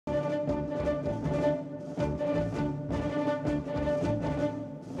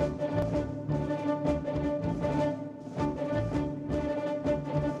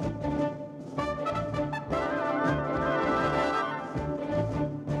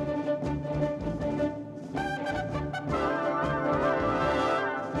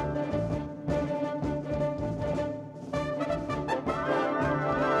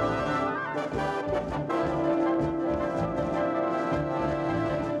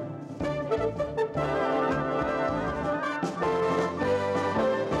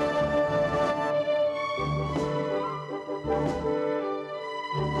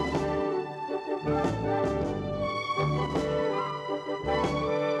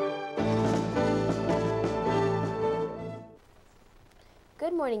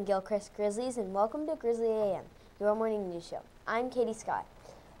morning, GES Grizzlies, and welcome to Grizzly AM, your morning news show. I'm Katie Scott.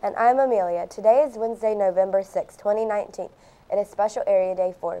 And I'm Amelia. Today is Wednesday, November 6, 2019. It is Special Area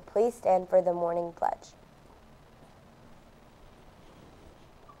Day 4. Please stand for the morning pledge.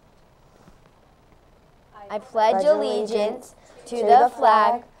 I pledge allegiance to the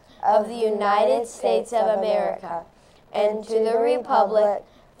flag of the United States of America and to the republic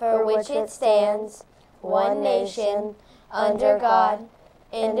for which it stands, one nation, under God,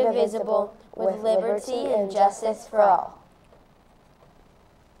 indivisible, with liberty and justice for all.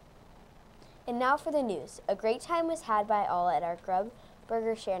 And now for the news. A great time was had by all at our Grub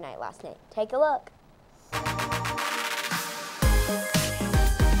Burger Share Night last night. Take a look.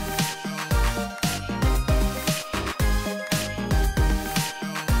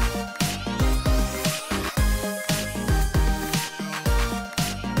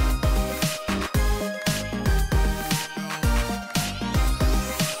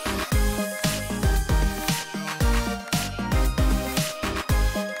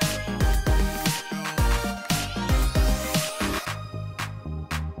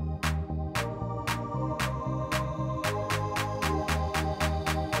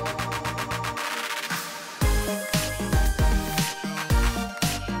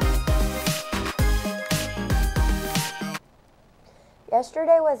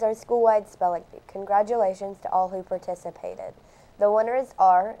 Yesterday was our school-wide spelling bee. Congratulations to all who participated. The winners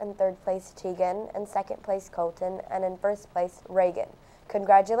are, in third place, Tegan, in second place, Colton, and in first place, Reagan.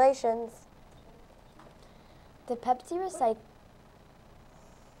 Congratulations! The Pepsi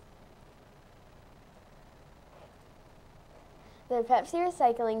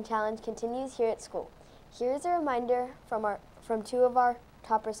Recycling Challenge continues here at school. Here's a reminder from two of our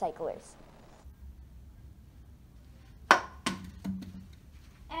top recyclers.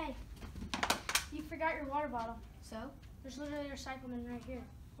 Hey, you forgot your water bottle. So? There's literally a recycling right here.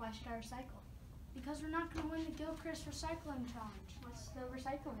 Why should I recycle? Because we're not going to win the GES Recycling Challenge. What's the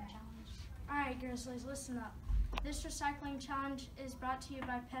recycling challenge? Alright, Grizzlies, listen up. This recycling challenge is brought to you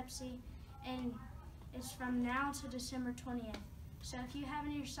by Pepsi, and it's from now to December 20th. So if you have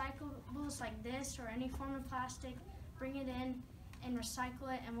any recyclables like this or any form of plastic, bring it in and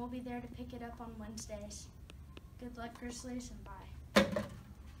recycle it, and we'll be there to pick it up on Wednesdays. Good luck, Grizzlies, and bye.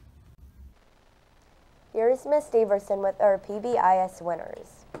 Here's Miss Steverson with our PBIS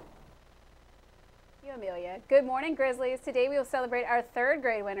winners. Thank you, Amelia. Good morning, Grizzlies. Today we will celebrate our third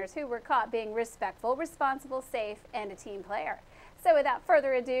grade winners who were caught being respectful, responsible, safe, and a team player. So without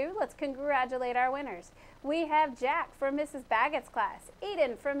further ado, let's congratulate our winners. We have Jack from Mrs. Baggett's class,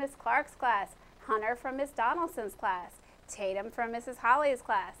 Eden from Miss Clark's class, Hunter from Miss Donaldson's class, Tatum from Mrs. Holly's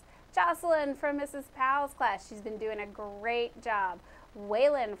class, Jocelyn from Mrs. Powell's class. She's been doing a great job.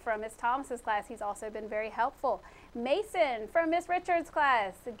 Waylon from Miss Thomas's class. He's also been very helpful. Mason from Miss Richards'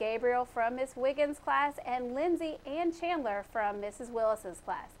 class, Gabriel from Miss Wiggins' class, and Lindsay and Chandler from Mrs. Willis's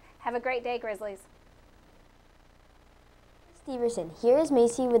class. Have a great day, Grizzlies. Steverson, here is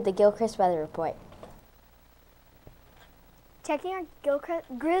Macy with the GES weather report. Checking our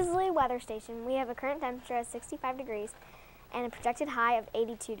Grizzly weather station, we have a current temperature of 65 degrees and a projected high of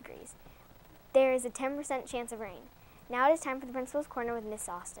 82 degrees. There is a 10% chance of rain. Now it is time for the Principal's Corner with Miss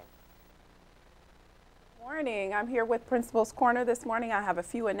Austin. Morning. I'm here with Principal's Corner this morning. I have a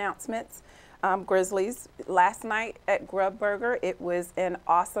few announcements. Grizzlies, last night at Grub Burger, it was an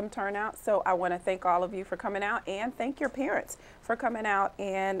awesome turnout, so I want to thank all of you for coming out and thank your parents for coming out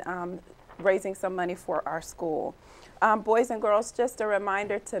and raising some money for our school. Boys and girls, just a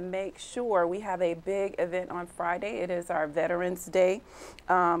reminder to make sure we have a big event on Friday. It is our Veterans Day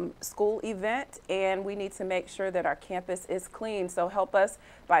school event, and we need to make sure that our campus is clean. So help us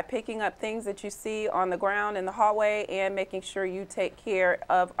by picking up things that you see on the ground in the hallway and making sure you take care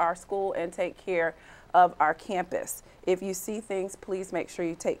of our school and take care of our campus. If you see things, please make sure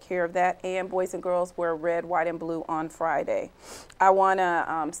you take care of that. And boys and girls, wear red, white, and blue on Friday. I want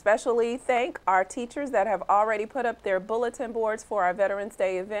to especially thank our teachers that have already put up their bulletin boards for our Veterans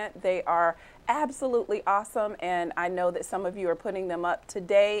Day event. They are absolutely awesome, and I know that some of you are putting them up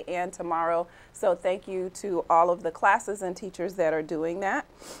today and tomorrow. So thank you to all of the classes and teachers that are doing that.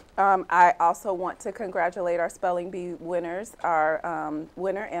 I also want to congratulate our spelling bee winners, our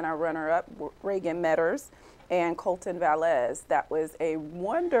winner and our runner-up, Reagan Metters and Colton Valez. That was a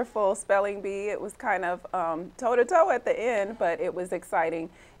wonderful spelling bee. It was kind of toe-to-toe at the end, but it was exciting,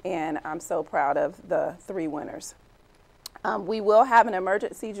 and I'm so proud of the three winners. We will have an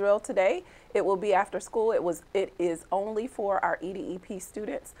emergency drill today. It will be after school. It is only for our EDEP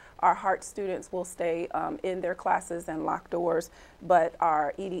students. Our HEART students will stay in their classes and lock doors, but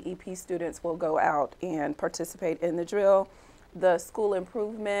our EDEP students will go out and participate in the drill. The school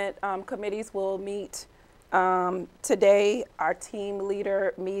improvement committees will meet today. Our team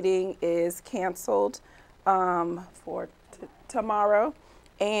leader meeting is canceled for tomorrow,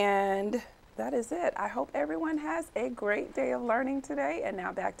 and that is it. I hope everyone has a great day of learning today. And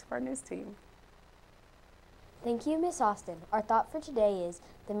now back to our news team. Thank you, Miss Austin. Our thought for today is,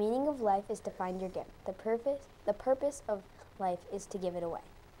 the meaning of life is to find your gift. The purpose of life is to give it away.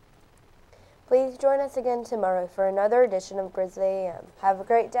 Please join us again tomorrow for another edition of Grizzly AM. Have a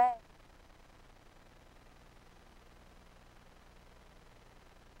great day.